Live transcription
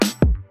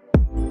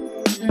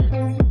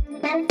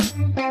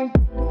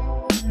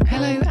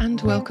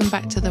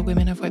back to the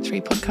Women of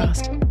Web3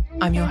 podcast.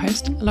 I'm your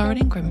host, Lauren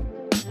Ingram.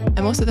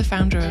 I'm also the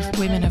founder of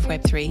Women of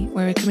Web3.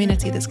 We're a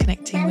community that's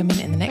connecting women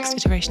in the next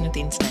iteration of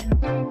the internet.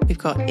 We've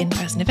got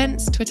in-person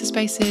events, Twitter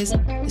Spaces,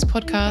 this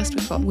podcast.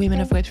 We've got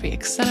Women of Web3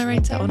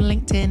 Accelerator on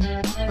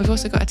LinkedIn. We've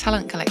also got a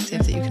talent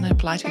collective that you can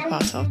apply to be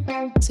part of,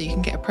 so you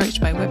can get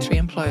approached by Web3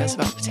 employers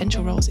about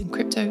potential roles in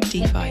crypto,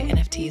 DeFi,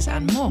 NFTs,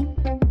 and more.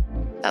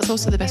 That's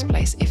also the best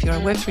place if you're a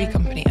Web3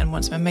 company and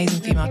want some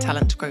amazing female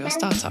talent to grow your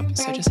startup.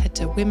 So just head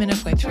to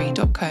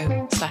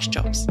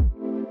womenofweb3.co/jobs.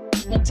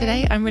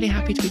 Today, I'm really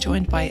happy to be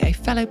joined by a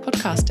fellow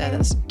podcaster.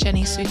 That's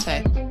Jenny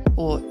Suto,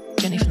 or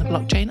Jenny from the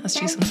Blockchain, as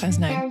she's sometimes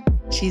known.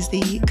 She's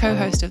the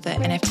co-host of the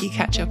NFT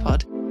Catcher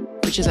Pod,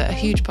 which is a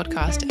huge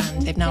podcast,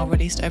 and they've now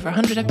released over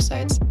 100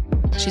 episodes.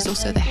 She's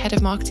also the head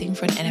of marketing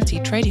for an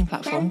NFT trading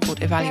platform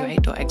called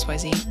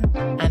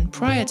Evaluate.xyz. And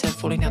prior to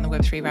falling down the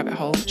Web3 rabbit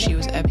hole, she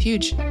was a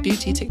huge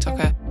beauty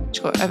TikToker.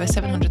 She got over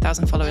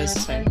 700,000 followers,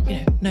 so,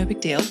 no big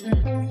deal.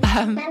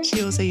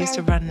 She also used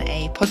to run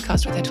a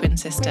podcast with her twin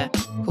sister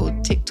called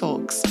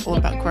TikToks, all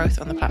about growth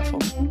on the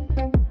platform.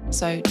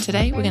 So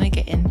today we're going to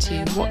get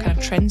into what kind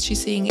of trends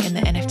she's seeing in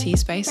the NFT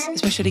space,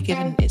 especially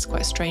given it's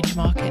quite a strange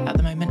market at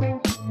the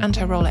moment, and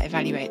her role at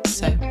Evaluate.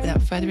 So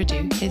without further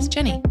ado, here's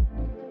Jenny.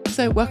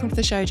 So welcome to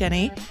the show,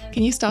 Jenny.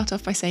 Can you start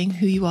off by saying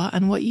who you are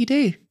and what you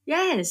do?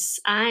 Yes,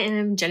 I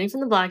am Jenny from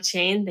the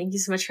Blockchain. Thank you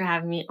so much for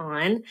having me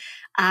on.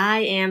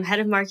 I am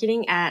head of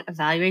marketing at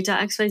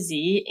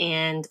Evaluate.xyz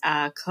and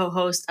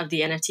co-host of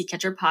the NFT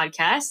Catcher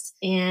podcast.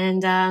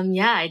 And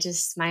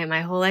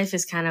my whole life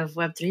is kind of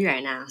Web3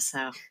 right now,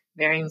 so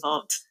very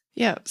involved.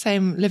 Yeah,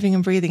 same, living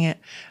and breathing it.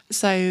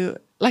 So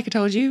like I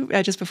told you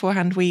just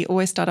beforehand, we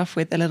always start off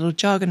with a little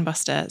jargon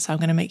buster. So I'm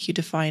going to make you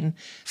define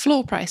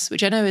floor price,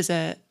 which I know is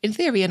in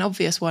theory, an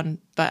obvious one,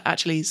 but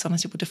actually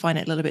sometimes people define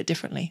it a little bit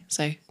differently.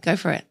 So go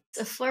for it.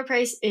 The floor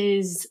price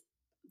is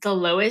the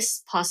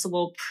lowest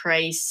possible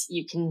price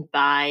you can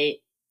buy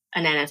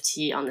an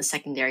NFT on the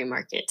secondary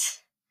market.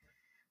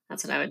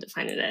 That's what I would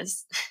define it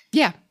as.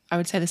 Yeah, I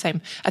would say the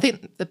same. I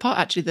think the part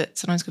actually that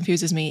sometimes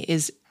confuses me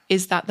is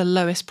that the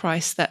lowest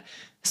price that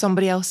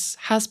somebody else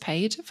has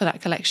paid for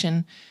that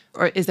collection?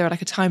 Or is there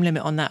like a time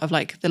limit on that of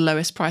like the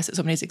lowest price that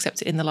somebody's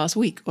accepted in the last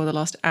week or the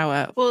last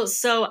hour? Well,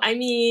 so I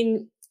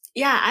mean,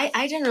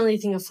 I generally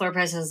think of floor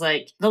price as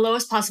like the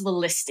lowest possible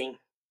listing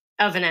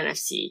of an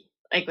NFT,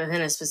 like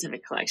within a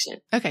specific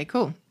collection. Okay,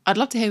 cool. I'd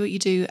love to hear what you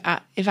do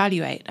at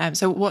Evaluate.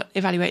 So what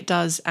Evaluate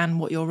does and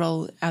what your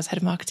role as head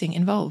of marketing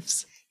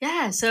involves.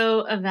 Yeah,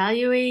 so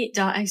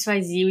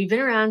Evaluate.xyz, we've been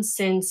around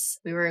since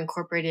we were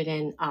incorporated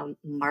in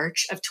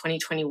March of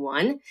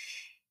 2021.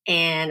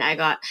 And I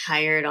got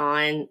hired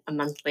on a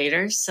month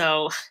later.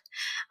 So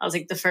I was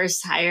like the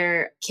first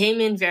hire, came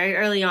in very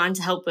early on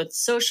to help with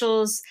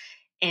socials.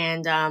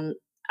 And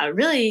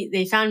really,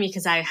 they found me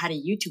because I had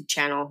a YouTube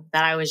channel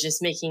that I was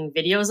just making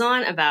videos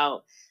on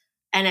about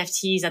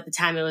NFTs. At the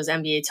time, it was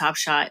NBA Top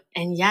Shot.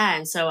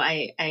 And so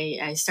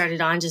I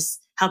started on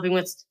just helping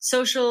with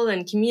social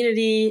and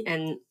community,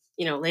 and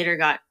later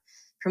got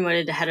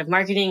promoted to head of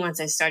marketing once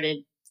I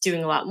started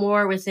doing a lot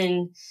more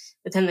within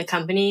the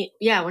company.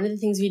 Yeah, one of the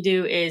things we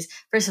do is,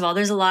 first of all,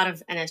 there's a lot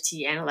of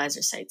NFT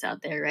analyzer sites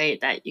out there, right?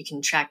 That you can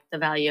track the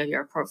value of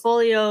your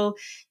portfolio.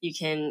 You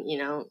can,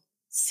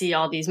 see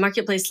all these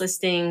marketplace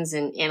listings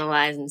and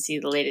analyze and see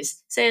the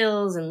latest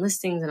sales and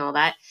listings and all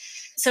that.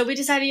 So we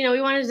decided,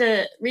 we wanted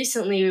to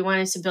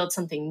build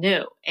something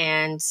new.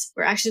 And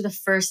we're actually the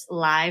first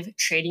live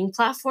trading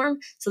platform.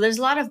 So there's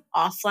a lot of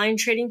offline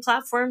trading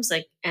platforms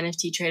like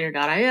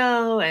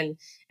NFTtrader.io and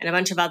a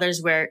bunch of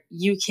others where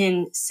you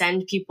can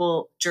send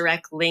people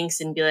direct links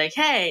and be like,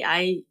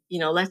 hey,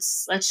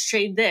 let's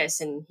trade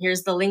this, and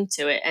here's the link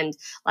to it. And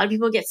a lot of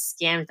people get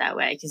scammed that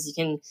way because you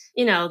can,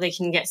 they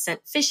can get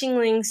sent phishing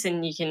links,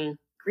 and you can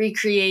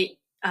recreate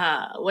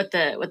what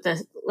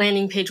the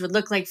landing page would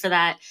look like for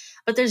that.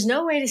 But there's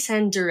no way to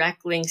send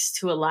direct links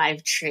to a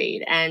live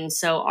trade. And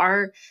so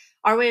our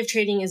way of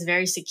trading is a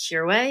very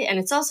secure way. And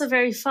it's also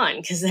very fun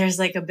because there's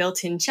like a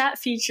built-in chat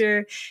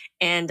feature,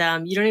 and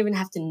you don't even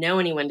have to know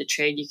anyone to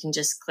trade. You can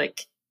just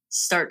click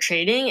start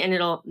trading and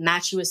it'll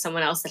match you with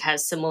someone else that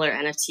has similar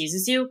NFTs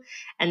as you.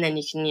 And then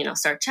you can,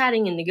 start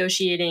chatting and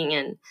negotiating.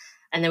 And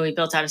then we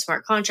built out a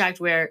smart contract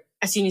where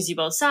as soon as you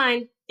both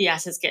sign, the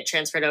assets get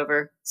transferred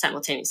over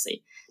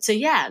simultaneously. So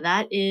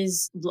that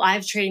is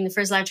live trading, the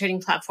first live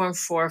trading platform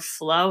for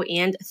Flow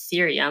and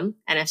Ethereum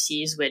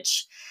NFTs,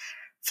 which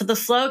for the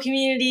Flow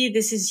community,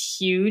 this is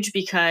huge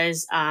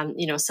because,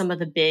 some of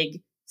the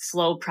big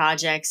Flow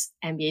projects,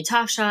 NBA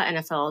Top Shot,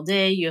 NFL All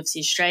Day,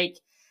 UFC Strike,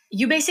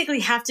 you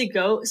basically have to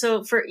go.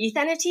 So for ETH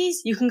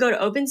NFTs, you can go to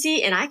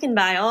OpenSea and I can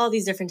buy all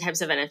these different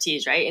types of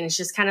NFTs, right? And it's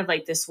just kind of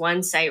like this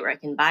one site where I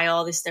can buy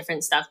all this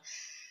different stuff.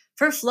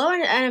 For Flow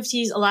and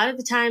NFTs, a lot of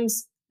the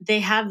times they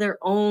have their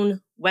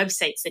own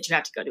websites that you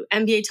have to go to.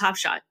 NBA Top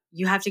Shot,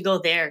 you have to go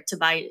there to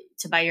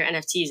buy your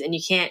NFTs, and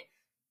you can't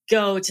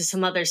go to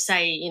some other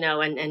site,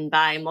 and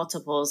buy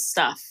multiple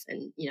stuff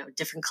and,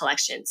 different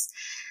collections.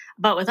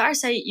 But with our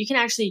site, you can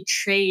actually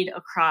trade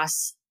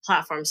across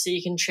platforms. So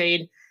you can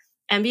trade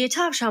NBA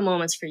Top Shot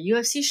moments, for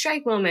UFC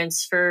Strike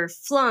moments, for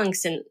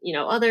Flunks and,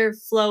 other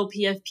Flow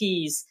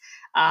PFPs,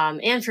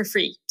 and for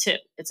free too.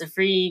 It's a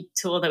free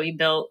tool that we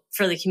built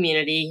for the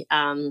community,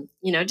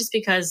 just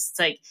because it's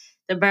like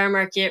the bear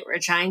market we're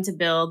trying to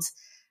build,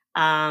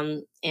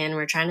 and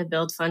we're trying to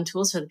build fun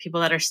tools for the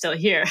people that are still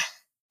here.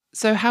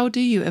 So how do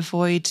you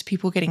avoid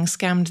people getting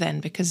scammed then?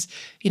 Because,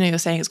 you're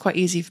saying it's quite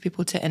easy for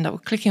people to end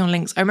up clicking on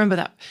links. I remember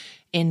that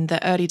in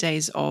the early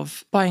days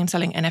of buying and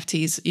selling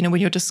NFTs,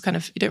 when you're just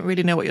you don't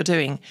really know what you're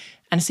doing,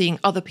 and seeing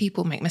other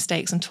people make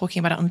mistakes and talking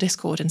about it on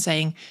Discord and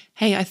saying,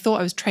 hey, I thought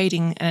I was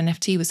trading an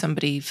NFT with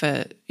somebody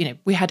for,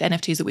 we had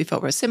NFTs that we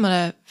felt were a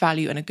similar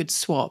value and a good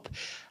swap,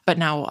 but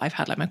now I've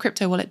had like my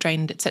crypto wallet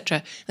drained, etc.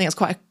 I think it's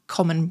quite a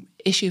common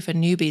issue for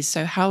newbies.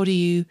 So how do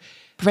you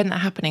prevent that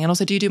happening? And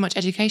also, do you do much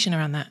education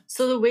around that?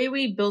 So the way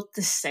we built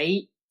the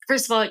site,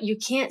 first of all, you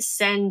can't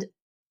send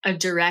a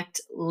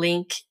direct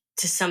link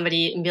to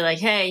somebody and be like,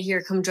 hey,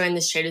 here, come join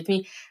this trade with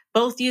me.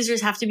 Both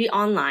users have to be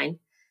online.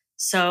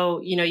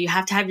 So, you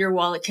have to have your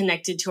wallet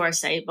connected to our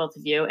site, both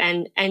of you.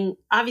 And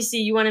obviously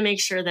you want to make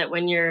sure that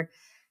when you're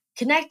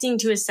connecting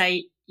to a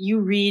site, you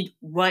read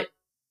what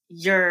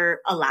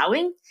you're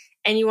allowing.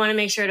 And you want to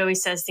make sure it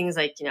always says things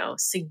like,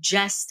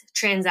 suggest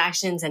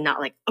transactions and not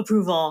like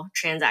approve all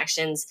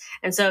transactions.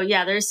 And so,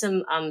 yeah, there's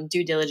some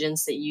due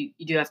diligence that you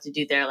do have to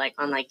do there, like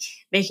on like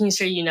making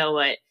sure you know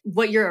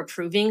what you're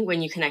approving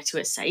when you connect to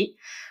a site.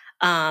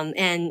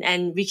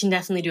 And we can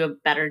definitely do a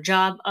better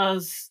job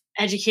of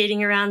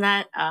educating around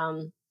that.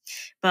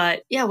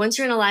 But yeah, once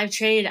you're in a live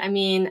trade, I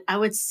mean, I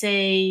would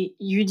say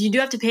you do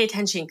have to pay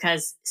attention,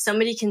 because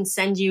somebody can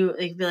send you,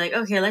 they can be like,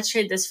 okay, let's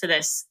trade this for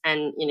this.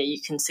 And,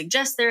 you can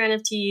suggest their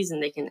NFTs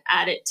and they can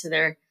add it to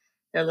their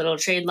little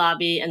trade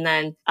lobby. And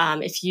then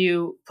if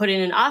you put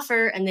in an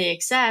offer and they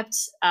accept,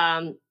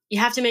 you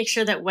have to make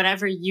sure that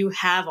whatever you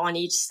have on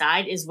each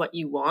side is what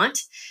you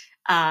want.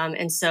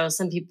 And so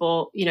some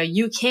people,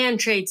 you can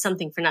trade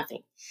something for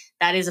nothing.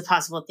 That is a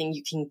possible thing.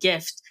 You can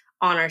gift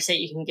on our site.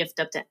 You can gift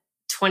up to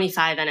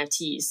 25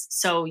 NFTs.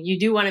 So you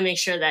do want to make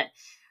sure that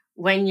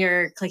when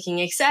you're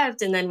clicking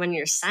accept and then when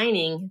you're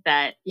signing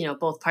that,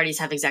 both parties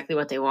have exactly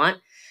what they want.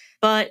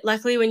 But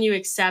luckily when you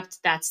accept,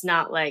 that's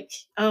not like,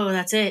 oh,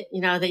 that's it,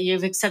 that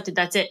you've accepted,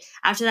 that's it.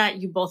 After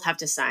that, you both have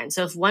to sign.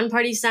 So if one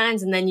party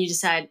signs and then you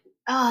decide,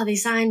 oh, they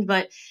signed,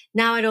 but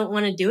now I don't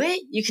want to do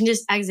it, you can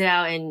just exit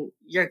out and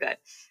you're good.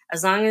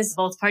 As long as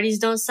both parties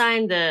don't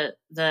sign, the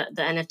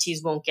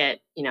NFTs won't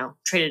get,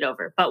 traded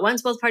over. But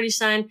once both parties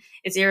sign,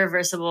 it's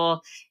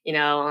irreversible,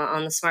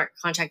 on the smart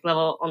contract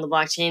level on the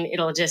blockchain,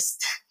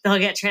 they'll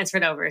get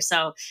transferred over.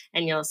 So,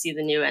 and you'll see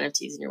the new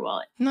NFTs in your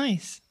wallet.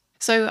 Nice.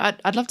 So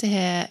I'd love to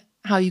hear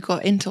how you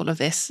got into all of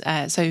this.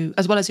 So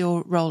as well as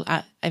your role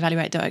at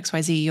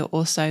Evaluate.xyz, you're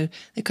also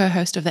the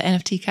co-host of the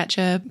NFT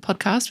Catcher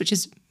podcast, which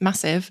is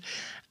massive.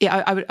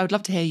 Yeah, I would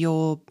love to hear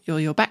your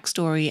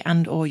backstory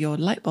and or your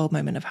light bulb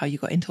moment of how you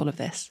got into all of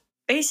this.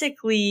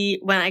 Basically,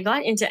 when I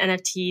got into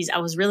NFTs, I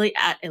was really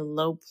at a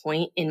low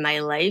point in my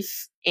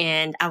life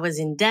and I was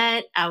in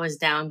debt. I was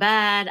down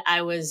bad.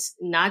 I was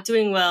not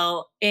doing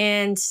well.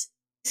 And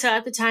so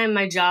at the time,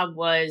 my job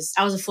was,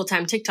 I was a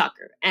full-time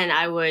TikToker and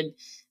I would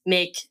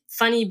make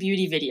funny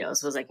beauty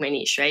videos was like my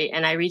niche, right?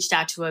 And I reached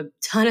out to a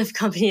ton of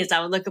companies.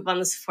 I would look up on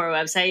the Sephora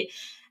website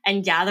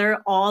and gather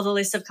all the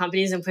list of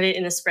companies and put it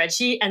in a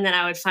spreadsheet. And then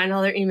I would find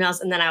all their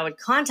emails and then I would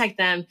contact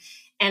them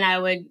and I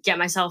would get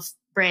myself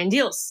brand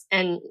deals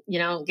and,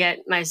 get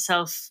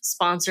myself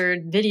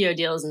sponsored video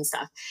deals and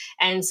stuff.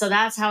 And so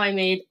that's how I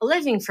made a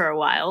living for a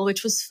while,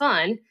 which was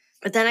fun.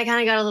 But then I kind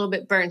of got a little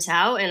bit burnt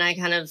out and I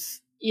kind of,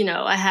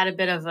 I had a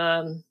bit of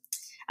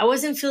I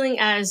wasn't feeling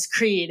as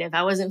creative.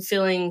 I wasn't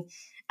feeling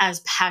as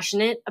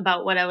passionate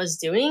about what I was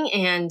doing.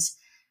 And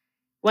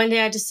one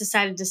day I just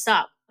decided to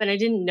stop. But I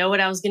didn't know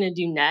what I was going to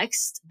do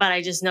next, but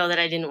I just know that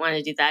I didn't want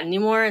to do that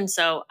anymore. And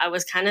so I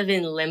was kind of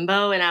in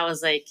limbo and I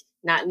was like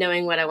not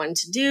knowing what I wanted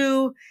to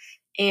do.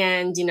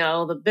 And,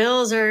 the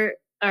bills are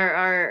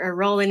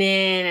rolling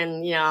in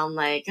and, I'm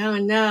like, oh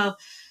no.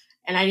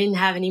 And I didn't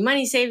have any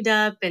money saved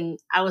up and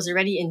I was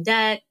already in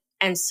debt.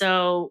 And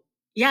so,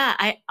 yeah,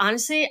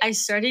 I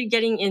started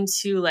getting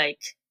into like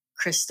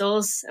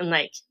crystals and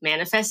like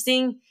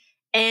manifesting.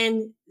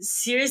 And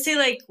seriously,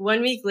 like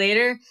 1 week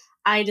later,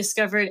 I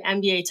discovered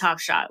NBA Top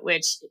Shot,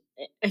 which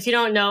if you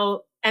don't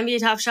know, NBA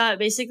Top Shot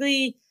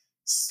basically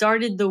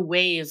started the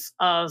wave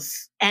of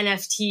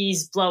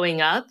NFTs blowing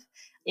up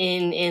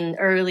in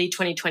early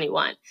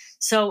 2021.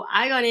 So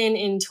I got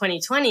in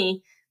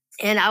 2020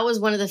 and I was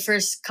one of the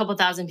first couple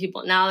thousand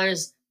people. Now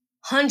there's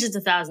hundreds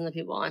of thousands of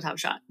people on Top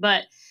Shot.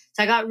 But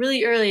so I got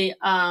really early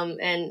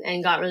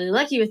and got really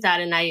lucky with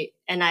that. And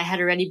I had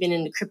already been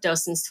into crypto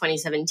since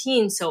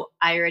 2017. So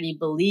I already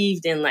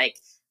believed in like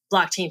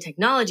blockchain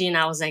technology. And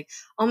I was like,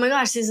 oh my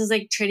gosh, this is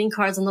like trading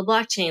cards on the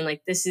blockchain.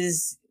 Like this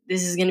is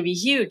going to be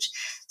huge.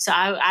 So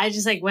I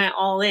just like went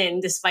all in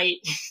despite,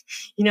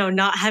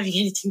 not having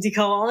anything to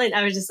go all in.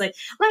 I was just like,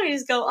 let me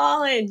just go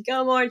all in,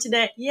 go more into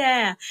that.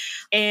 Yeah.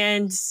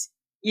 And,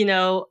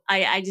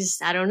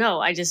 I don't know.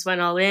 I just went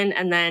all in.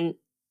 And then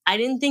I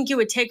didn't think it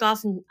would take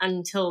off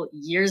until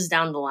years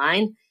down the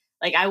line.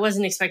 Like I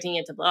wasn't expecting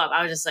it to blow up.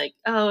 I was just like,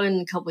 oh, in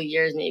a couple of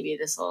years, maybe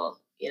this will,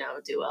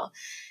 do well.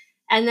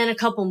 And then a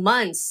couple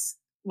months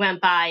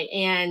went by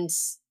and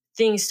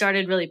things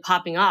started really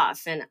popping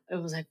off. And it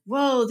was like,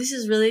 whoa, this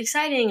is really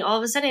exciting. All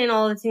of a sudden,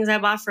 all the things I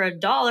bought for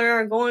 $1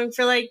 are going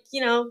for like,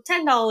 $10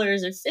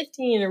 or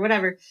 15 or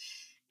whatever.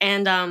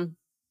 And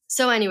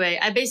so anyway,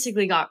 I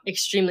basically got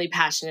extremely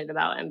passionate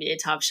about NBA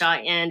Top Shot,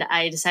 and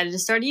I decided to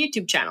start a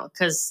YouTube channel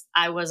because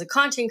I was a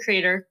content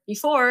creator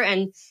before,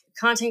 and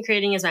content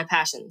creating is my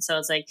passion. So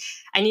it's like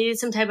I needed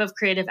some type of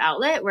creative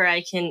outlet where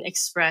I can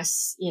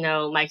express,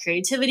 my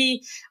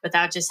creativity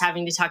without just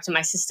having to talk to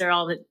my sister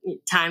all the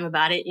time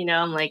about it.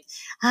 I'm like,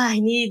 I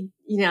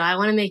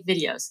want to make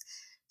videos.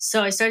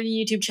 So I started a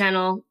YouTube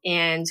channel,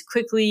 and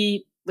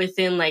quickly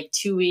within like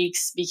 2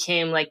 weeks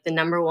became like the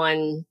number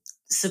one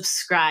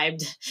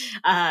subscribed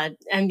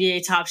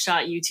NBA Top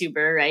Shot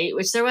YouTuber, right?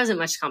 Which there wasn't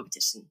much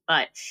competition,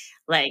 but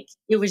like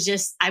it was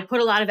just, I put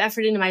a lot of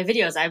effort into my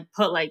videos. I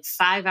put like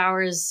 5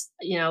 hours,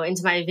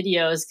 into my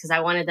videos because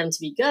I wanted them to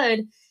be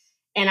good.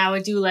 And I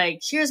would do like,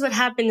 here's what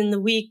happened in the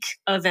week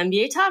of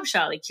NBA Top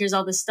Shot. Like, here's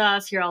all the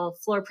stuff, here are all the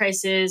floor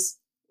prices,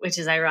 which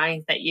is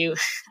ironic that you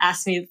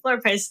asked me the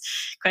floor price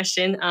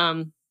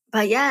question.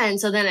 But yeah, and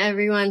so then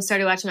everyone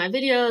started watching my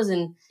videos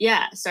and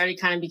started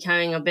kind of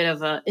becoming a bit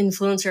of an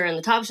influencer in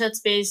the Top Shot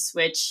space,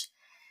 which,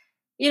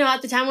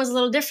 at the time was a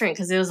little different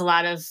because there was a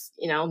lot of,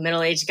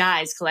 middle-aged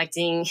guys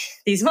collecting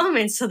these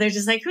moments. So they're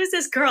just like, who's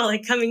this girl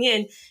like coming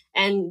in?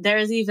 And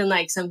there's even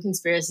like some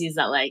conspiracies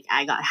that like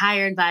I got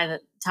hired by the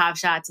Top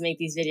Shot to make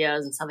these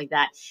videos and stuff like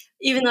that.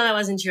 Even though that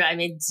wasn't true, I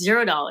made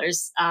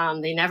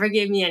 $0. They never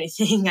gave me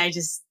anything. I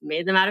just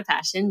made them out of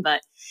passion.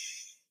 But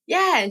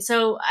yeah, and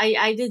so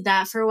I did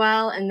that for a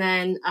while, and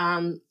then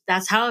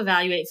that's how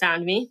Evaluate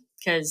found me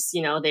because,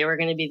 they were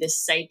going to be this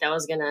site that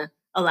was going to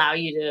allow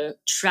you to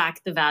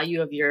track the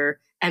value of your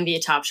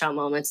NBA Top Shot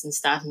moments and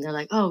stuff. And they're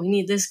like, oh, we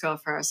need this girl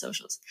for our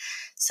socials.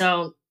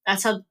 So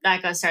that's how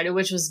that got started,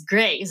 which was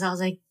great because I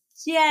was like,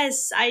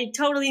 yes, I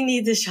totally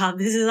need this job.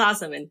 This is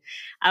awesome. And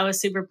I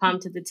was super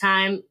pumped at the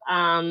time.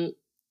 And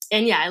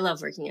yeah, I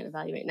love working at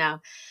Evaluate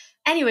now.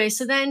 Anyway,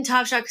 so then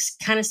Top Shot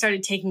kind of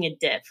started taking a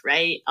dip,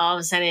 right? All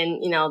of a sudden,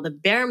 the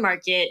bear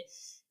market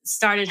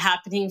started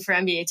happening for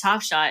NBA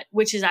Top Shot,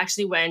 which is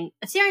actually when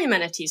Ethereum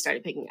NFT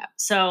started picking up.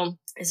 So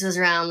this was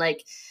around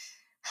like,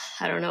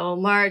 I don't know,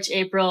 March,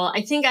 April.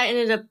 I think I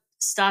ended up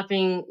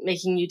stopping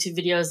making YouTube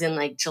videos in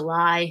like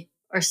July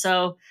or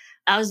so.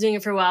 I was doing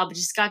it for a while, but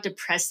just got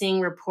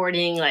depressing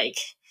reporting like,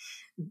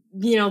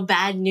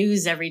 bad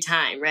news every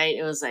time, right?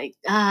 It was like,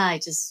 I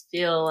just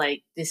feel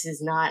like this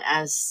is not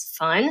as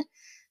fun.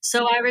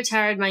 So I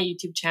retired my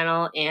YouTube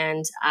channel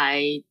and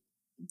I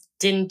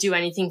didn't do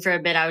anything for a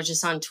bit. I was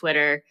just on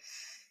Twitter.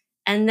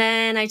 And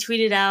then I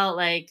tweeted out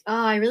like,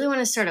 oh, I really want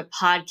to start a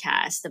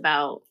podcast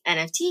about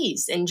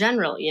NFTs in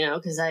general,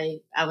 because I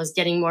was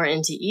getting more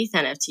into ETH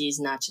NFTs,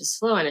 not just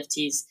Flow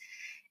NFTs.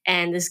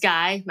 And this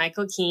guy,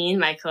 Michael Keane,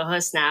 my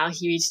co-host now,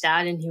 he reached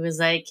out and he was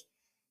like,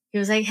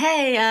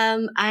 hey,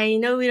 I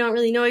know we don't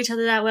really know each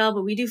other that well,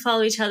 but we do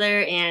follow each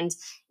other. And,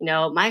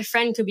 my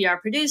friend could be our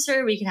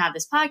producer. We could have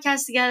this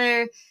podcast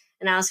together.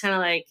 And I was kind of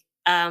like,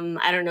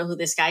 I don't know who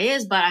this guy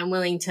is, but I'm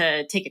willing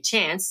to take a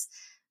chance.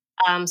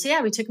 So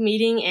yeah, we took a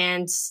meeting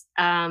and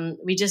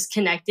we just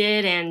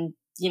connected. And,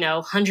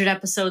 100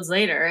 episodes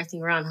later, I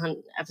think we're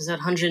on episode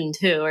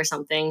 102 or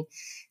something.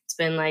 It's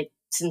been like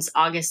since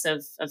August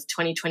of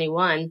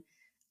 2021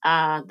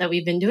 that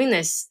we've been doing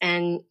this.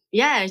 And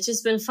yeah, it's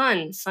just been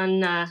fun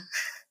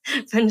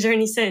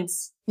journey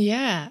since.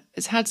 Yeah,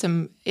 it's had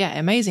some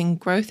amazing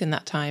growth in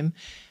that time.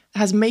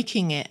 Has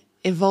making it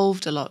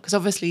evolved a lot because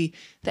obviously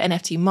the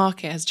NFT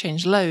market has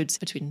changed loads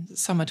between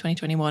summer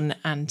 2021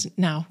 and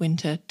now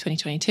winter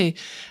 2022.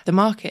 The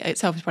market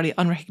itself is probably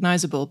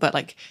unrecognizable, but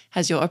like,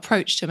 has your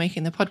approach to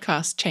making the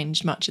podcast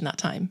changed much in that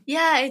time?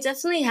 Yeah, it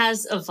definitely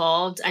has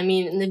evolved. I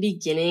mean, in the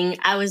beginning,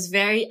 I was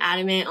very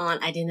adamant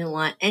on I didn't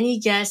want any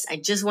guests. I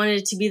just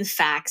wanted it to be the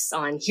facts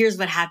on here's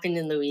what happened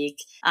in the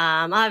week.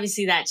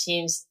 Obviously that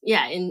changed.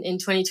 Yeah, in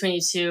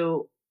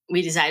 2022,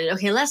 we decided,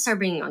 okay, let's start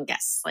bringing on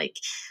guests. Like,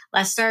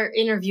 let's start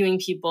interviewing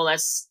people.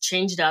 Let's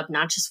change it up,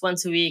 not just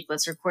once a week.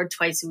 Let's record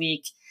twice a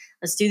week.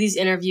 Let's do these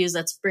interviews.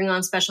 Let's bring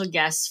on special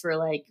guests for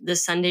like the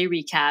Sunday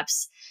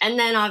recaps. And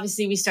then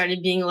obviously we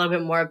started being a little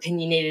bit more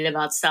opinionated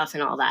about stuff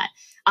and all that.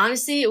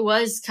 Honestly, it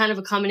was kind of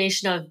a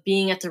combination of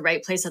being at the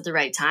right place at the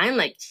right time.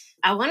 Like,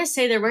 I want to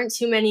say there weren't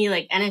too many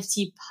like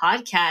NFT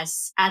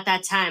podcasts at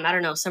that time. I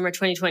don't know, summer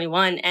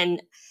 2021.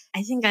 And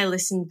I think I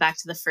listened back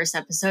to the first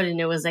episode and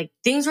it was like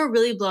things were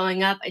really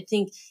blowing up. I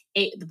think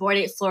the Bored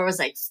Ape floor was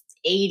like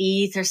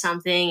 80th or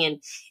something.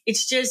 And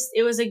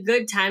it was a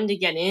good time to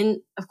get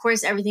in. Of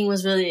course, everything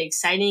was really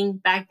exciting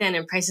back then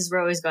and prices were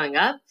always going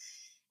up.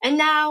 And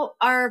now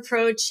our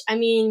approach, I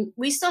mean,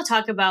 we still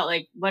talk about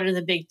like, what are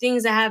the big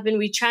things that happen?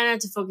 We try not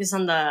to focus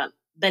on the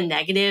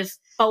negative,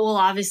 but we'll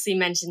obviously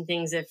mention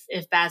things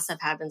if bad stuff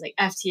happens, like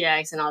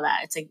FTX and all that.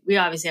 It's like, we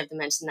obviously have to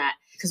mention that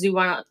because we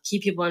want to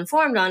keep people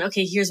informed on,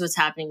 okay, here's what's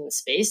happening in the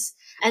space.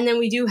 And then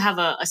we do have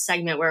a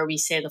segment where we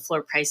say the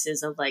floor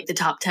prices of like the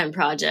top 10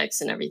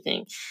 projects and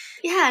everything.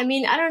 Yeah, I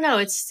mean, I don't know.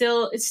 It's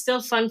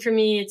still fun for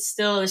me.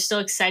 There's still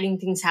exciting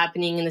things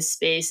happening in the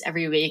space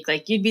every week.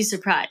 Like you'd be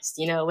surprised,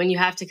 when you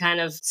have to kind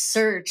of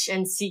search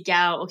and seek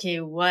out, okay,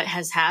 what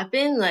has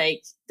happened?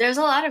 Like there's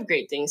a lot of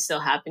great things still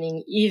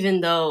happening,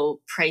 even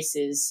though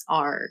prices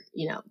are,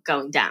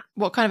 going down.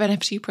 What kind of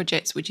NFT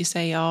projects would you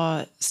say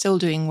are still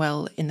doing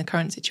well in the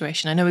current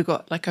situation? I know we've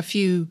got like a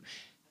few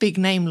big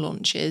name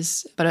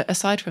launches, but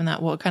aside from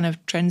that, what kind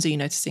of trends are you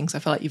noticing? So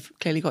I feel like you've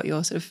clearly got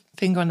your sort of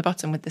finger on the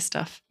button with this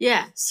stuff.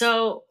 Yeah.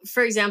 So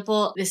for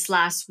example, this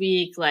last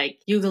week, like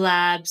Yuga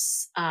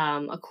Labs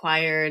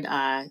acquired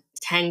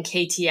 10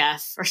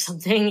 KTF or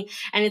something.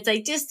 And it's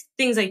like just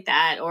things like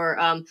that,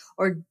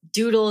 or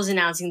Doodles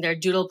announcing their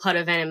Doodle Putt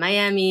event in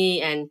Miami.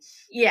 And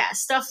yeah,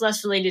 stuff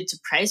less related to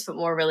price, but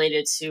more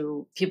related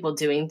to people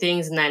doing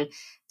things. And then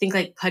I think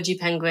like Pudgy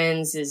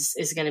Penguins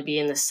is going to be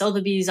in the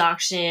Sotheby's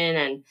auction,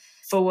 and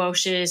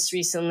Fewocious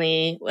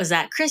recently was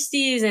at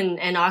Christie's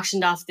and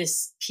auctioned off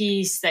this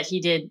piece that he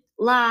did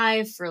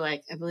live for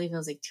like, I believe it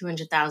was like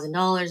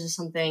 $200,000 or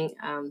something.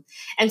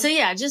 And so,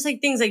 yeah, just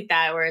like things like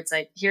that, where it's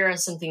like, here are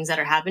some things that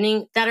are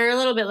happening that are a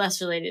little bit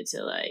less related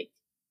to like,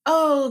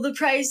 oh, the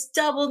price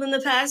doubled in the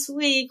past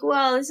week.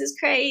 Well, this is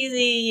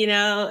crazy,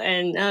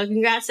 and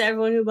congrats to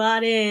everyone who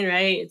bought in,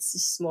 right? It's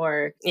just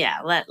more,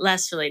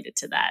 less related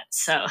to that.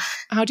 So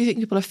how do you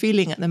think people are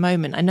feeling at the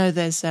moment? I know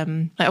there's,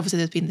 obviously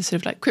there's been this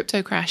sort of like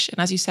crypto crash.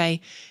 And as you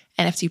say,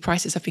 NFT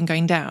prices have been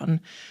going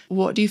down.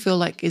 What do you feel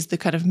like is the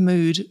kind of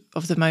mood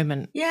of the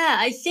moment? Yeah,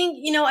 I think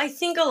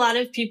a lot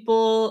of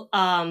people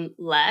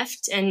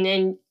left, and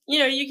then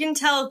you can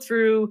tell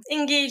through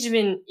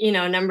engagement,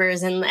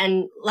 numbers, and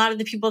a lot of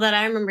the people that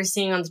I remember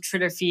seeing on the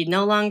Twitter feed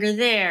no longer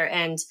there,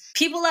 and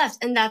people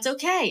left, and that's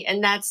okay.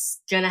 And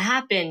that's going to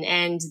happen,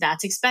 and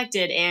that's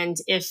expected. And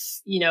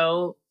if,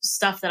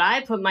 stuff that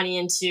I put money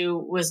into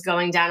was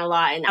going down a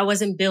lot and I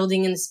wasn't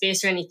building in the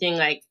space or anything,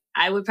 like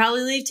I would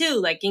probably leave too,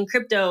 like in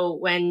crypto,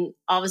 when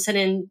all of a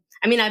sudden,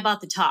 I bought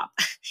the top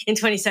in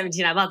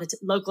 2017. I bought the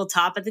local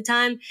top at the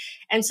time.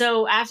 And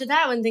so after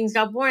that, when things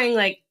got boring,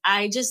 like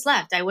I just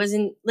left. I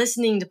wasn't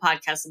listening to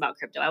podcasts about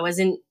crypto. I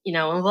wasn't,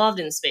 involved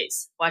in the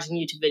space, watching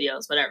YouTube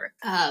videos, whatever,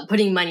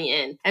 putting money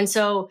in. And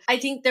so I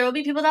think there will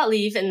be people that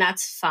leave, and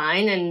that's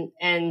fine.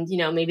 And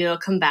maybe they'll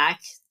come back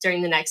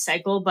during the next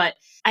cycle. But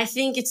I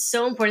think it's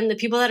so important, the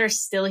people that are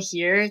still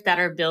here, that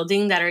are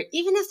building, that are,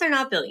 even if they're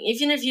not building,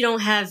 even if you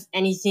don't have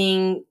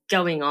anything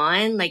going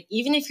on, like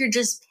even if you're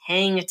just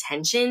paying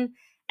attention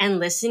and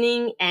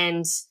listening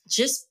and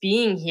just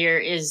being here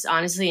is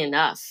honestly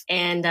enough.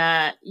 And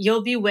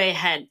you'll be way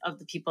ahead of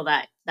the people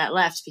that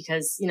left,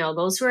 because,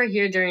 those who are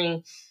here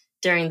during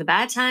the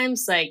bad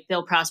times, like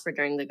they'll prosper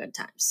during the good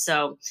times.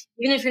 So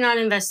even if you're not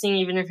investing,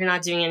 even if you're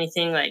not doing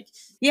anything, like,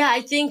 yeah,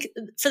 I think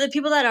for the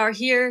people that are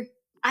here,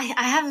 I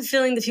have a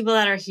feeling the people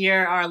that are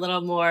here are a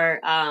little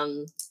more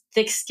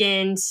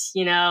thick-skinned,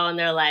 and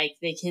they're like,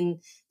 they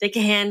can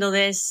handle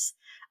this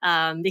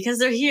because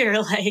they're here.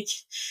 Like,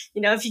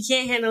 if you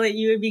can't handle it,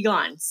 you would be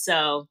gone.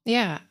 So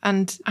yeah.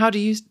 And how do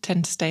you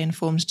tend to stay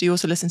informed? Do you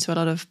also listen to a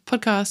lot of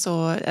podcasts,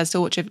 or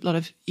still watch a lot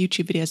of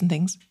YouTube videos and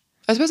things?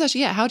 I suppose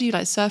actually, yeah. How do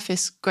you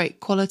surface great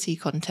quality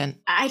content?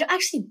 I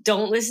actually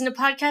don't listen to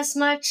podcasts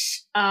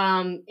much,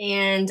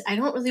 and I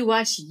don't really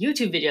watch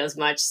YouTube videos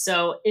much.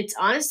 So it's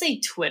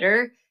honestly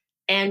Twitter.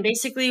 And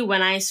basically,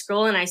 when I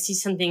scroll and I see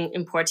something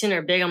important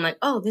or big, I'm like,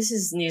 oh, this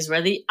is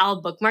newsworthy.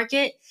 I'll bookmark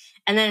it.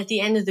 And then at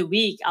the end of the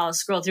week, I'll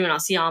scroll through and I'll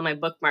see all my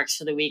bookmarks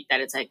for the week,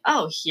 that it's like,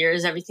 oh,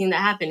 here's everything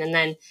that happened. And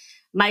then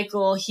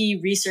Michael, he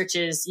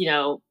researches,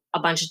 a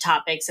bunch of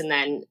topics, and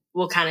then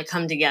we'll kind of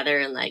come together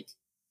and like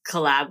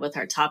collab with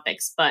our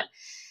topics. But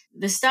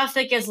the stuff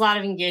that gets a lot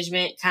of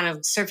engagement kind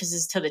of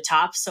surfaces to the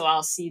top. So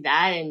I'll see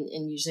that.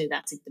 And usually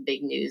that's like the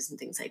big news and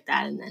things like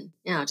that. And then,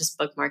 I'll just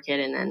bookmark it.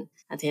 And then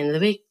at the end of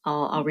the week,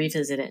 I'll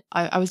revisit it.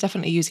 I was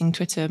definitely using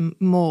Twitter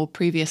more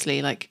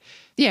previously.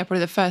 Probably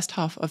the first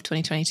half of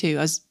 2022,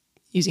 I was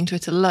using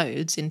Twitter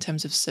loads in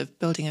terms of sort of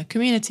building a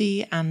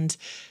community and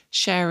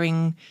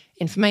sharing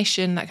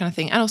information, that kind of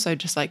thing. And also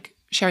just like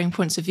sharing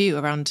points of view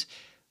around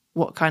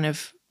what kind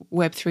of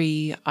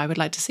Web3 I would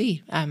like to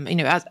see,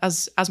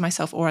 as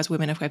myself or as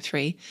women of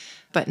Web3.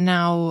 But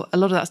now a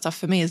lot of that stuff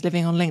for me is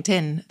living on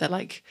LinkedIn, that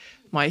like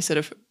my sort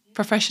of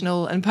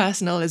professional and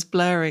personal is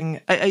blurring.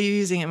 Are you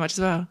using it much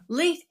as well?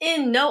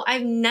 LinkedIn? No,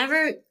 I've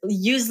never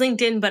used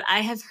LinkedIn, but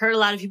I have heard a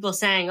lot of people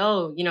saying,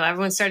 oh,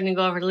 everyone's starting to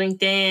go over to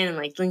LinkedIn, and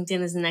like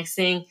LinkedIn is the next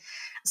thing.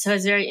 So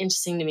it's very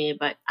interesting to me,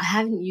 but I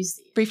haven't used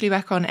it. Briefly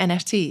back on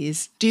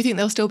NFTs, do you think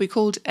they'll still be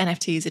called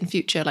NFTs in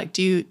future? Like,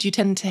 do you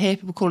tend to hear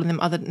people calling them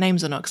other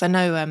names or not? Because I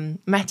know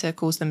Meta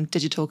calls them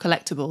digital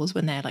collectibles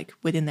when they're like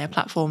within their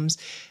platforms.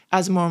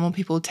 As more and more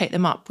people take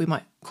them up, we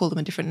might call them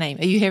a different name.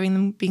 Are you hearing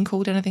them being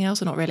called anything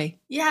else or not really?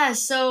 Yeah,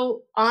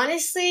 so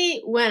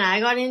honestly, when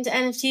I got into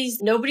NFTs,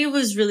 nobody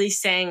was really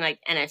saying like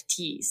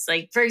NFTs.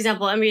 Like, for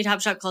example, NBA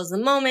Top Shot calls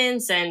them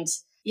moments, and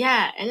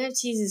Yeah,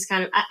 NFTs is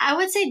kind of, I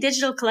would say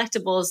digital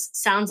collectibles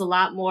sounds a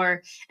lot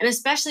more, and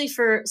especially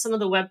for some of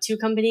the Web2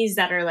 companies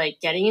that are like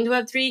getting into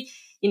Web3,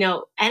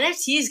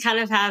 NFTs kind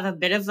of have a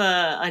bit of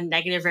a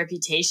negative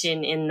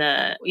reputation in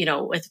the,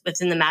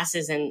 within the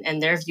masses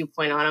and their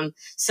viewpoint on them.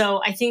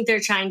 So I think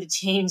they're trying to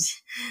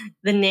change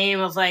the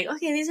name of like,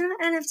 okay, these are not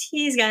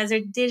NFTs, guys,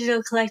 they're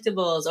digital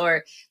collectibles.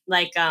 Or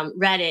like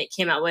Reddit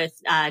came out with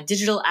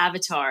digital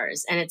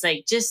avatars. And it's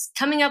like just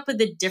coming up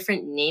with a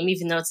different name,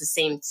 even though it's the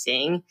same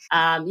thing.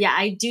 Yeah,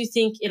 I do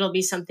think it'll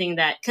be something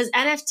that, because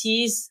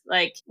NFTs,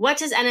 like, what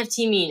does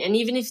NFT mean? And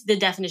even if the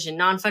definition,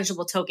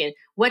 non-fungible token,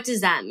 what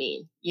does that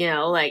mean?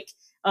 Like,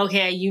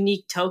 okay, a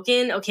unique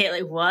token. Okay,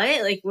 like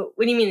what? Like, what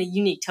do you mean a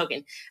unique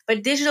token?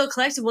 But digital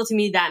collectible, to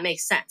me, that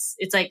makes sense.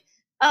 It's like,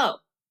 oh,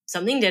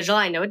 something digital.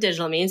 I know what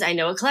digital means. I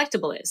know what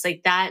collectible is.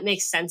 Like, that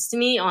makes sense to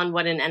me on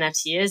what an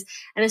NFT is.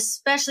 And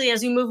especially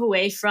as we move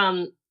away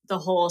from the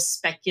whole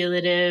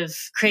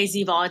speculative,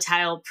 crazy,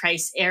 volatile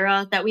price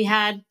era that we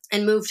had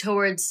and move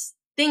towards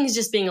things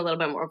just being a little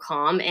bit more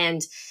calm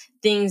and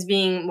things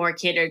being more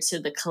catered to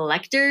the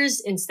collectors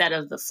instead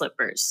of the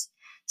flippers.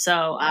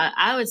 So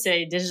I would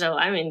say digital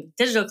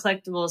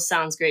collectibles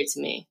sounds great to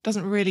me.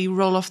 Doesn't really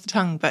roll off the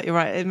tongue, but you're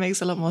right, it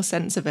makes a lot more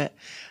sense of it.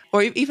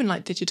 Or even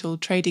like digital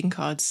trading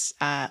cards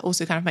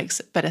also kind of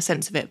makes better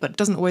sense of it, but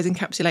doesn't always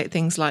encapsulate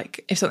things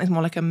like if something's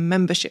more like a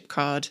membership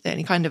card, then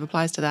it kind of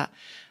applies to that.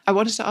 I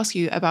wanted to ask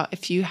you about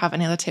if you have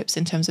any other tips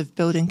in terms of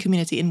building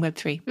community in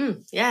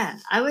Web3. Yeah,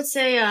 I would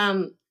say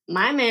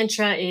my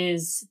mantra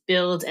is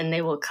build and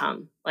they will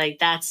come. Like,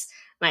 that's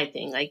my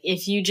thing. Like,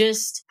 if you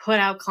just put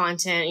out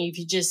content, if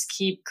you just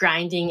keep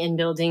grinding and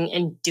building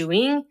and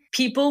doing,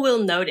 people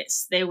will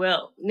notice. They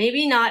will.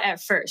 Maybe not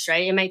at first,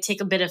 right? It might take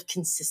a bit of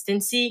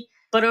consistency,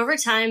 but over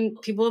time,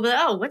 people will be like,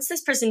 oh, what's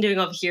this person doing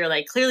over here?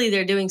 Like, clearly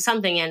they're doing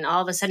something. And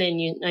all of a sudden,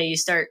 you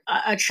start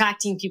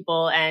attracting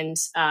people and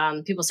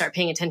people start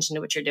paying attention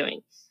to what you're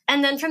doing.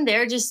 And then from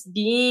there, just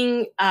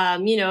being,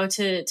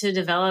 to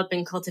develop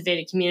and cultivate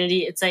a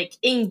community, it's like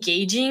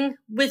engaging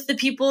with the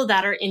people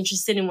that are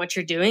interested in what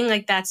you're doing.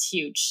 Like, that's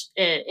huge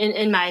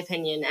in my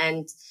opinion.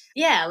 And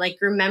yeah, like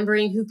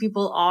remembering who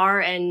people are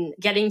and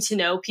getting to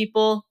know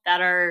people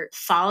that are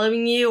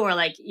following you or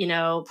like,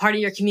 part of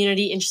your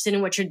community interested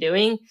in what you're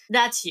doing.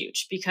 That's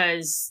huge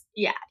because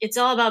yeah, it's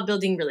all about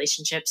building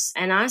relationships.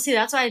 And honestly,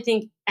 that's why I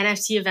think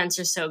NFT events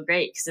are so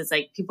great, because it's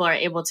like people are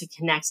able to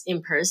connect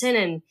in person,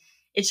 and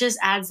it just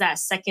adds that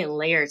second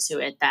layer to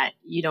it that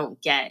you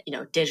don't get,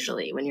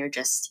 digitally when you're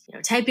just,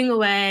 typing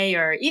away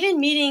or even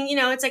meeting,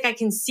 it's like I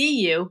can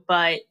see you,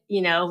 but,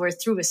 we're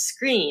through a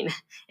screen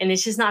and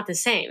it's just not the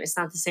same. It's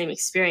not the same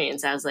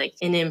experience as like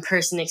an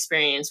in-person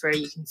experience where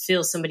you can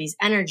feel somebody's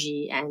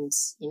energy and,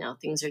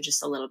 things are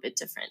just a little bit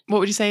different. What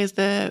would you say is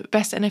the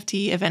best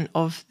NFT event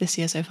of this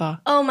year so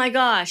far? Oh my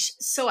gosh.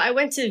 So I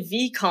went to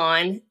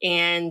VCon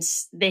and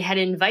they had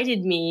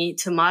invited me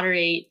to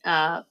moderate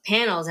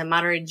panels. I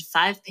moderated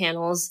 5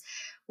 panels.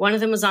 One of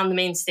them was on the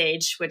main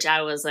stage, which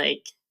I was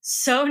like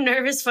so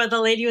nervous for. The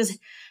lady was,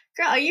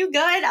 girl, are you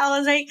good? I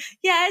was like,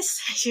 yes.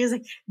 She was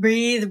like,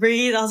 breathe.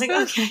 I was like,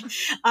 okay.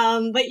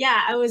 But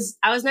yeah, I was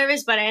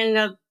nervous, but I ended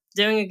up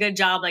doing a good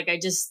job. Like,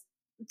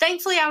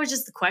 thankfully, I was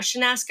just the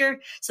question asker.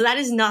 So that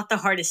is not the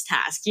hardest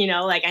task,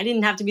 like I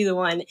didn't have to be the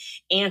one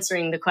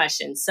answering the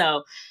questions.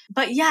 So,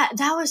 but yeah,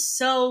 that was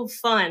so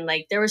fun.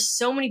 Like, there were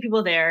so many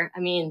people there. I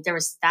mean, there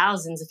was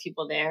thousands of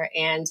people there.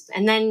 And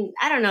then,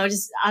 I don't know,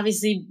 just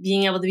obviously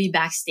being able to be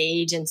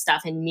backstage and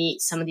stuff and meet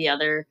some of the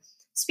other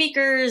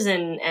speakers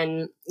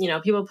and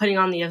people putting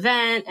on the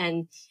event.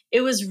 And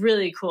it was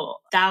really cool.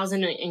 That was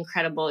an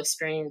incredible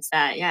experience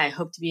that, yeah, I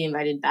hope to be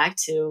invited back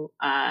to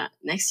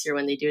next year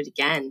when they do it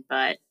again.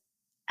 But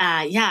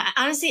yeah,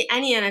 honestly,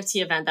 any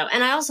NFT event though.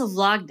 And I also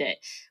vlogged it,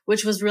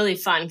 which was really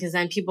fun because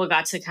then people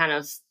got to kind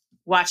of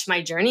watch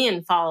my journey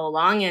and follow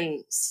along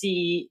and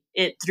see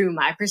it through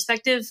my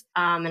perspective.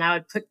 And I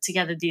would put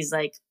together these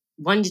like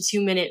 1 to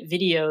 2 minute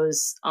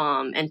videos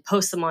and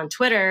post them on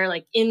Twitter,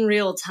 like in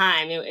real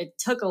time. It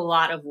took a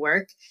lot of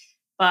work,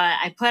 but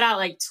I put out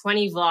like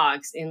 20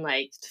 vlogs in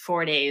like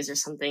 4 days or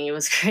something. It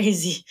was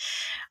crazy.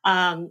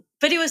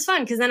 But it was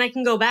fun because then I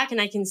can go back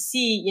and I can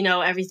see,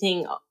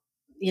 everything,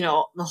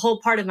 the whole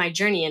part of my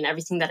journey and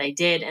everything that I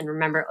did and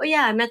remember, oh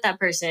yeah, I met that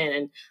person.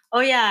 And oh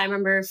yeah, I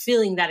remember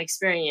feeling that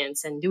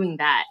experience and doing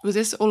that. Was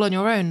this all on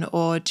your own,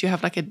 or do you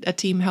have like a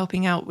team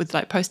helping out with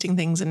like posting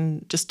things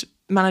and just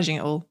managing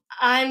it all?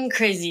 I'm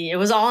crazy. It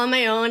was all on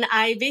my own.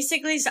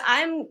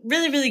 I'm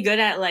really, really good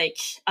at like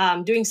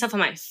doing stuff on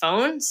my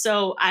phone.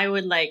 So I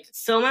would like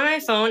film on my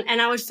phone and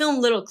I would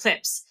film little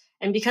clips.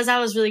 And because I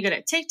was really good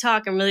at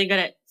TikTok, I'm really good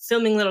at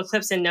filming little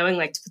clips and knowing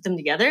like to put them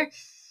together.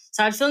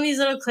 So I'd film these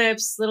little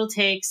clips, little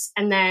takes,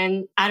 and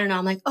then, I don't know,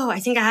 I'm like, oh, I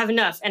think I have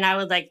enough. And I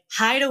would like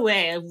hide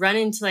away, run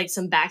into like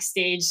some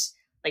backstage,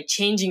 like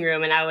changing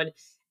room, and I would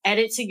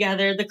edit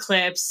together the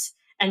clips.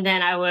 And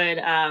then I would,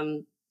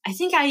 I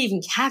think I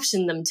even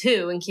captioned them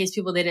too, in case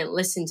people didn't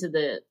listen to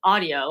the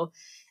audio.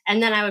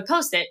 And then I would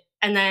post it.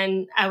 And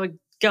then I would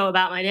go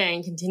about my day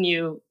and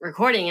continue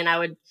recording. And I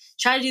would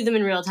try to do them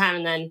in real time.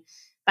 And then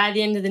by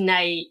the end of the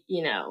night,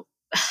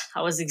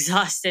 I was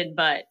exhausted,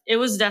 but it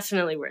was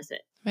definitely worth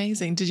it.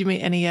 Amazing. Did you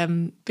meet any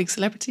big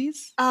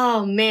celebrities?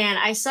 Oh man,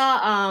 I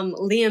saw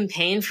Liam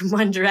Payne from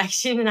One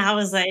Direction, and I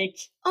was like,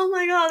 "Oh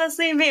my god, that's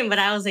Liam Payne!" But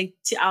I was like,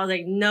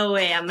 "No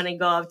way, I'm gonna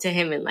go up to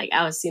him!" And like,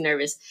 I was too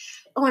nervous.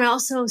 Oh, and I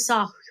also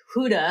saw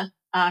Huda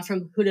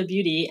from Huda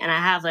Beauty, and I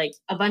have like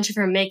a bunch of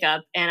her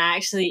makeup, and I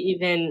actually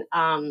even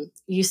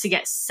used to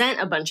get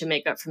sent a bunch of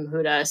makeup from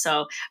Huda.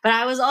 So, but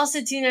I was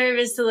also too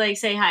nervous to like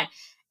say hi.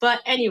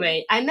 But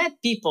anyway, I met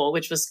Beeple,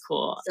 which was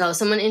cool. So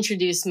someone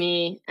introduced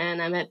me and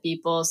I met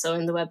Beeple. So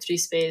in the Web3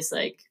 space,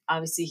 like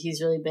obviously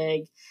he's really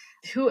big.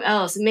 Who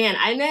else? Man,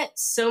 I met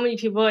so many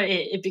people.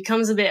 It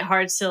becomes a bit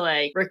hard to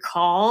like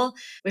recall,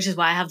 which is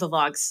why I have the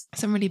vlogs.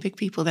 Some really big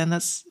people then.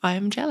 I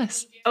am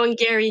jealous. Oh, and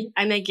Gary.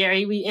 I met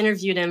Gary. We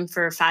interviewed him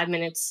for 5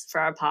 minutes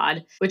for our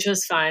pod, which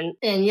was fun.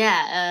 And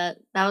yeah,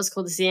 that was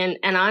cool to see. And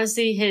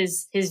honestly,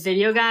 his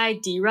video guy,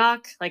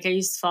 D-Rock, like I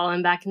used to follow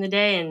him back in the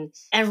day, and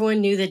everyone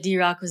knew that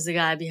D-Rock was the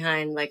guy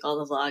behind like all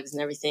the vlogs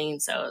and everything.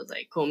 And so it was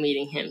like cool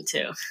meeting him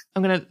too.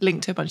 I'm going to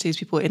link to a bunch of these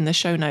people in the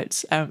show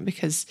notes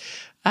because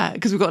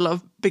we've got a lot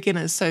of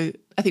beginners. So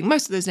I think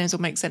most of those names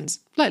will make sense,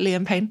 like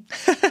Liam Payne.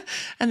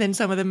 And then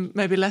some of them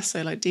maybe less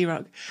so, like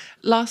D-Rock.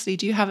 Lastly,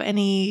 do you have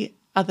any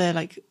other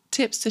like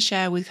tips to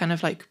share with kind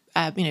of like,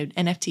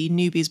 NFT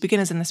newbies,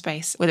 beginners in the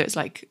space, whether it's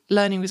like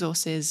learning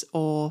resources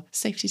or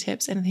safety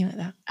tips, anything like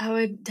that? I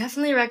would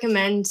definitely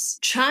recommend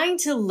trying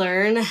to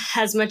learn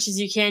as much as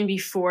you can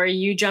before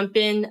you jump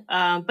in.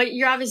 But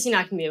you're obviously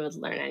not going to be able to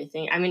learn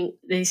anything. I mean,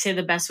 they say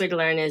the best way to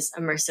learn is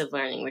immersive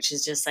learning, which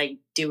is just like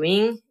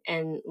doing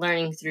and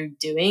learning through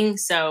doing.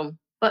 So,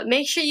 but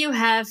make sure you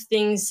have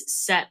things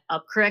set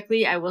up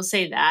correctly. I will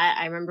say that.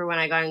 I remember when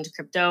I got into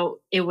crypto,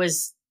 it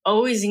was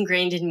always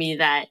ingrained in me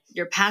that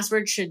your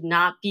password should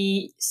not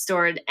be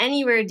stored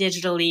anywhere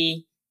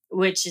digitally,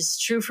 which is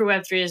true for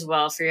Web3 as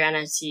well for your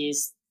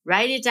NFTs.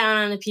 Write it down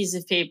on a piece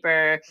of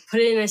paper,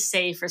 put it in a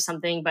safe or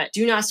something, but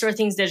do not store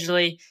things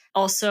digitally.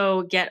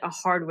 Also get a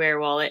hardware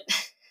wallet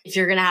if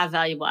you're going to have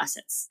valuable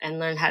assets, and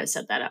learn how to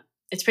set that up.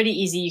 It's pretty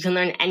easy. You can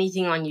learn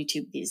anything on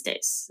YouTube these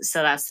days.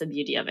 So that's the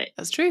beauty of it.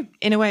 That's true.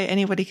 In a way,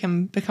 anybody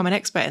can become an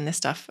expert in this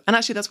stuff. And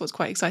actually, that's what's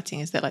quite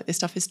exciting, is that like this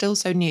stuff is still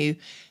so new.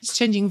 It's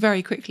changing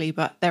very quickly,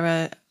 but there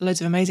are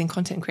loads of amazing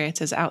content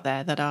creators out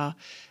there that are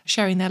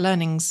sharing their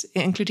learnings,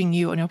 including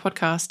you on your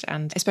podcast,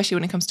 and especially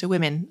when it comes to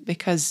women,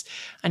 because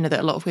I know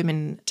that a lot of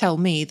women tell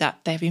me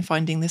that they've been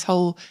finding this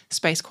whole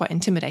space quite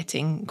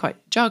intimidating, quite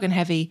jargon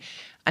heavy,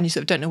 and you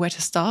sort of don't know where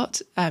to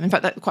start. In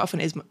fact, that quite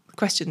often is my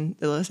question.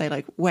 They'll say,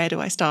 like, where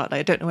do I start? Like,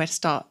 I don't know where to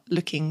start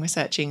looking,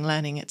 researching,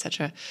 learning,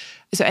 etc.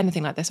 So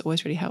anything like this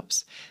always really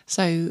helps.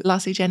 So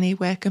lastly, Jenny,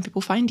 where can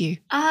people find you?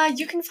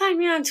 You can find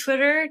me on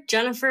Twitter,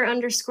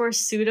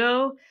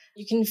 Jennifer_Pseudo.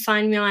 You can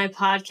find me on my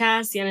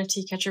podcast, the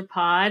NFT Catcher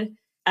Pod.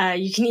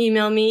 You can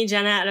email me,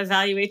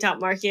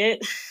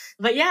 jenna@evaluate.market.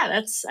 But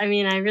yeah, I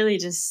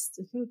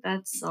think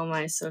that's all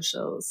my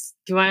socials.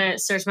 If you want to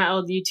search my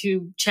old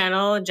YouTube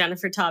channel,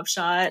 Jennifer Top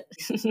Shot.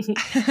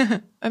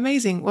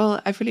 Amazing.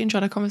 Well, I've really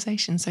enjoyed our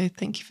conversation, so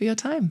thank you for your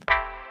time.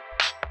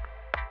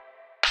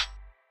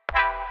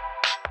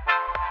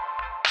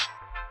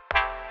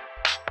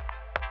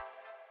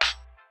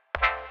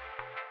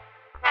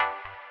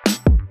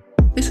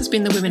 This has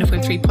been the Women of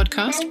Web3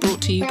 podcast,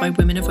 brought to you by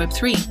Women of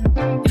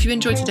Web3. If you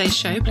enjoyed today's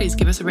show, please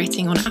give us a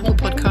rating on Apple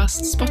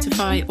Podcasts,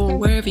 Spotify, or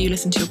wherever you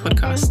listen to your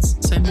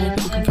podcasts, so more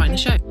people can find the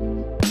show.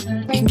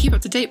 You can keep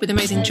up to date with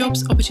amazing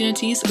jobs,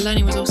 opportunities,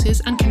 learning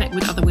resources, and connect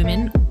with other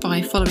women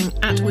by following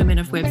 @Women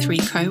of Web3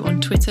 Co on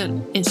Twitter,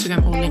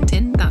 Instagram, or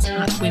LinkedIn. That's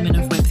 @Women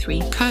of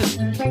Web3 Co.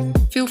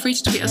 Feel free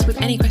to tweet us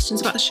with any questions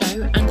about the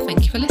show, and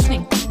thank you for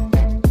listening.